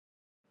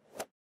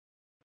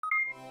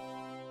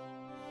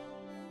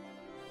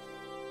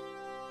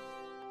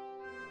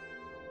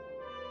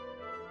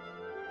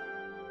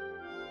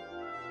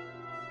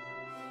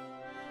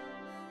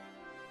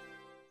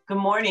Good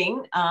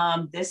morning.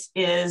 This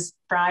is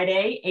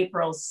Friday,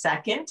 April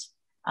 2nd,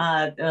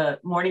 the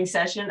morning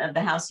session of the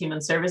House Human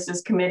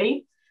Services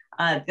Committee.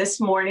 This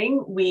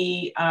morning,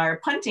 we are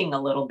punting a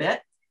little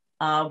bit.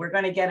 We're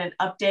going to get an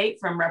update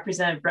from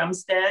Representative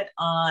Brumsted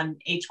on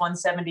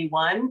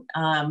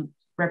H.171.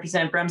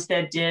 Representative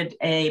Brumsted did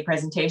a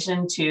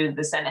presentation to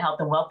the Senate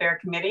Health and Welfare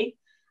Committee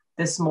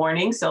this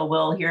morning, so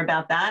we'll hear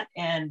about that.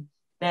 And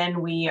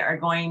then we are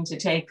going to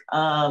take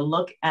a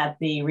look at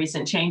the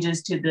recent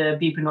changes to the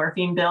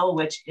buprenorphine bill,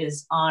 which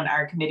is on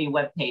our committee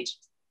webpage.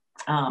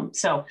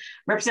 So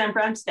Representative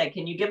Brumsted,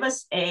 can you give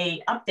us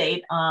a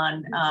update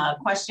on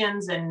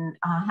questions and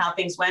how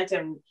things went,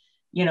 and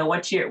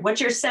what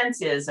your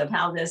sense is of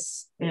how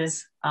this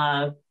is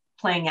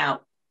playing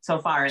out so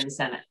far in the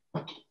Senate?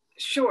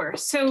 Sure.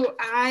 So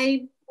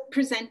I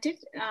presented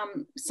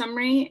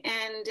summary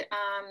and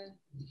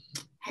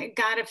I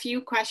got a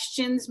few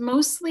questions,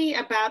 mostly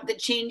about the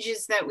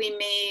changes that we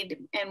made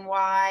and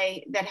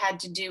why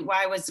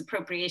was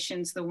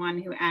appropriations the one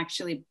who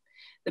actually,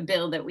 the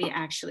bill that we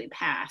actually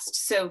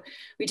passed. So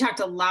we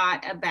talked a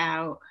lot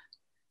about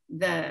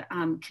the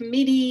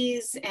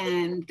committees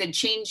and the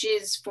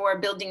changes for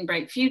Building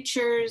Bright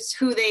Futures,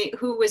 who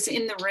was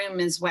in the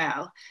room as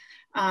well.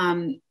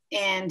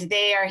 And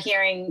they are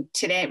hearing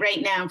today,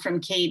 right now, from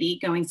Katie,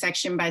 going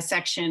section by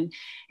section.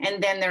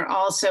 And then they're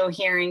also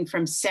hearing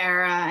from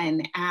Sarah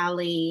and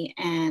Allie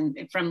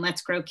and from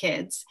Let's Grow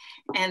Kids.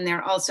 And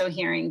they're also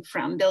hearing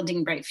from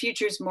Building Bright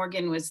Futures.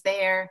 Morgan was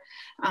there.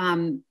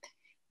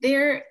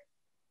 They're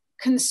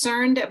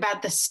concerned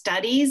about the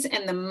studies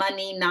and the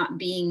money not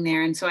being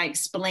there. And so I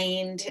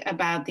explained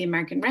about the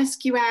American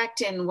Rescue Act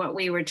and what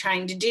we were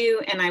trying to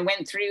do. And I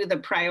went through the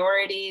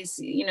priorities,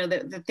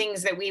 the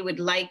things that we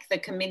would like the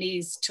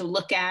committees to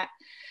look at.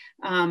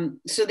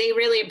 So they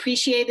really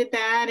appreciated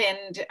that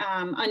and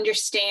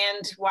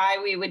understand why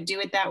we would do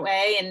it that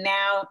way. And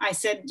now I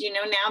said,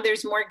 now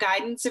there's more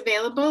guidance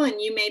available and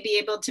you may be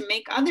able to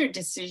make other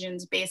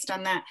decisions based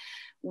on that,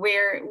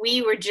 where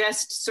we were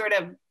just sort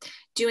of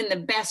doing the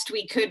best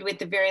we could with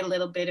the very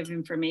little bit of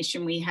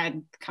information we had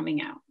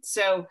coming out.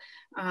 So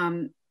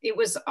it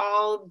was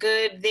all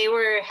good. They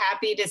were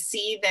happy to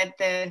see that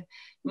a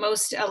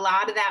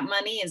lot of that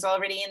money is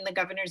already in the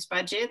governor's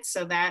budget.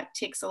 So that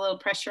takes a little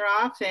pressure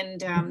off,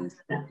 and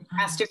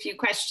asked a few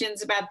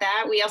questions about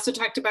that. We also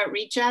talked about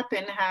Reach Up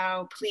and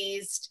how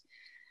pleased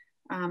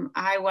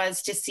I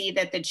was to see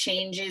that the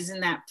changes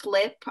in that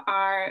flip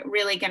are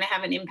really going to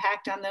have an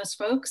impact on those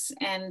folks.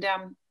 And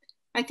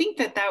I think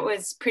that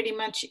was pretty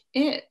much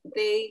it.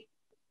 They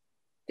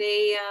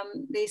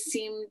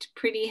seemed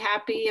pretty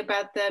happy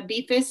about the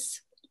BFIS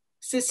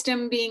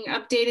system being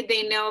updated.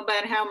 They know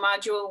about how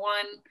Module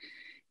 1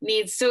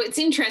 needs. So it's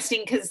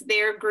interesting because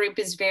their group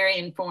is very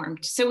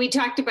informed. So we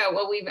talked about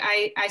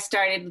I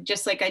started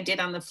just like I did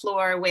on the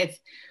floor with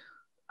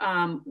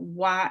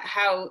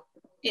how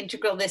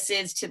integral this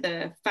is to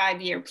the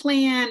 5-year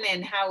plan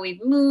and how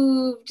we've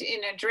moved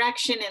in a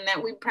direction, and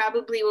that we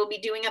probably will be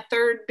doing a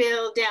third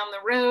bill down the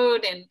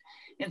road.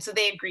 And so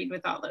they agreed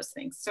with all those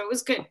things. So it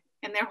was good.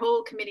 And their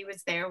whole committee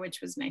was there,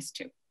 which was nice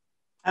too.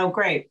 Oh,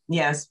 great.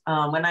 Yes.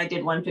 When I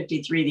did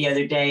 153 the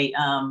other day,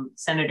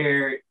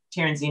 Senator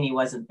Tiranzini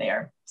wasn't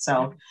there.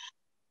 So,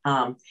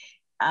 so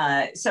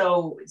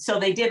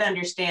they did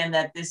understand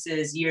that this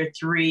is year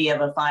 3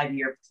 of a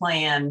 5-year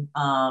plan,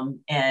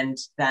 and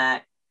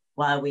that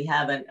while we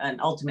have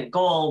an ultimate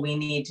goal, we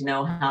need to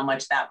know how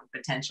much that would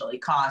potentially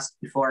cost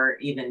before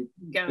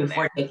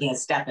taking a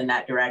step in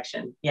that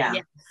direction. Yeah.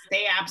 Yes,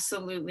 they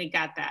absolutely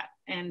got that.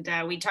 And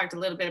we talked a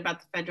little bit about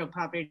the federal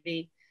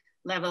poverty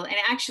level, and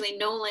actually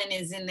Nolan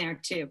is in there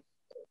too.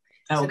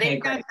 So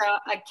they've got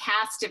a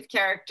cast of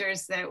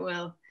characters that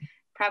will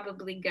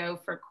probably go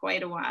for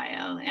quite a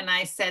while. And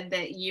I said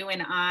that you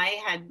and I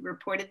had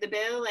reported the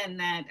bill, and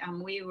that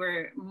we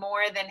were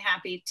more than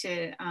happy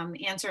to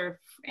answer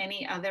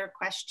any other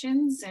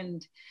questions,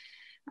 and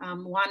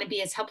want to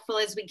be as helpful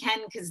as we can,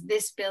 because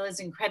this bill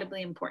is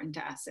incredibly important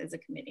to us as a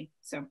committee.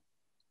 So,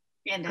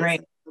 and as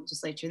a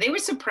legislature, they were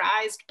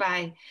surprised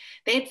they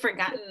had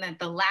forgotten that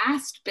the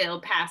last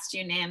bill passed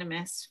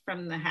unanimous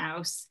from the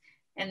House.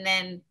 And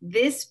then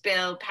this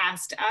bill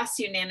passed us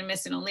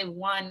unanimous and only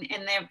one,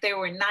 and there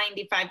were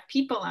 95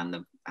 people on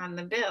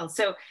the bill.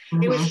 So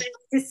it was nice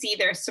to see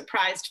their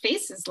surprised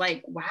faces,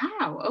 like,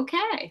 wow,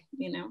 okay,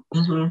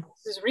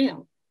 this is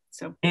real.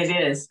 So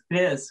it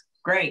is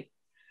great.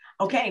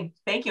 Okay,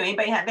 thank you.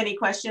 Anybody have any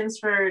questions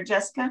for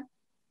Jessica?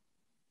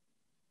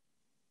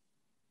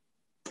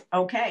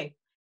 Okay.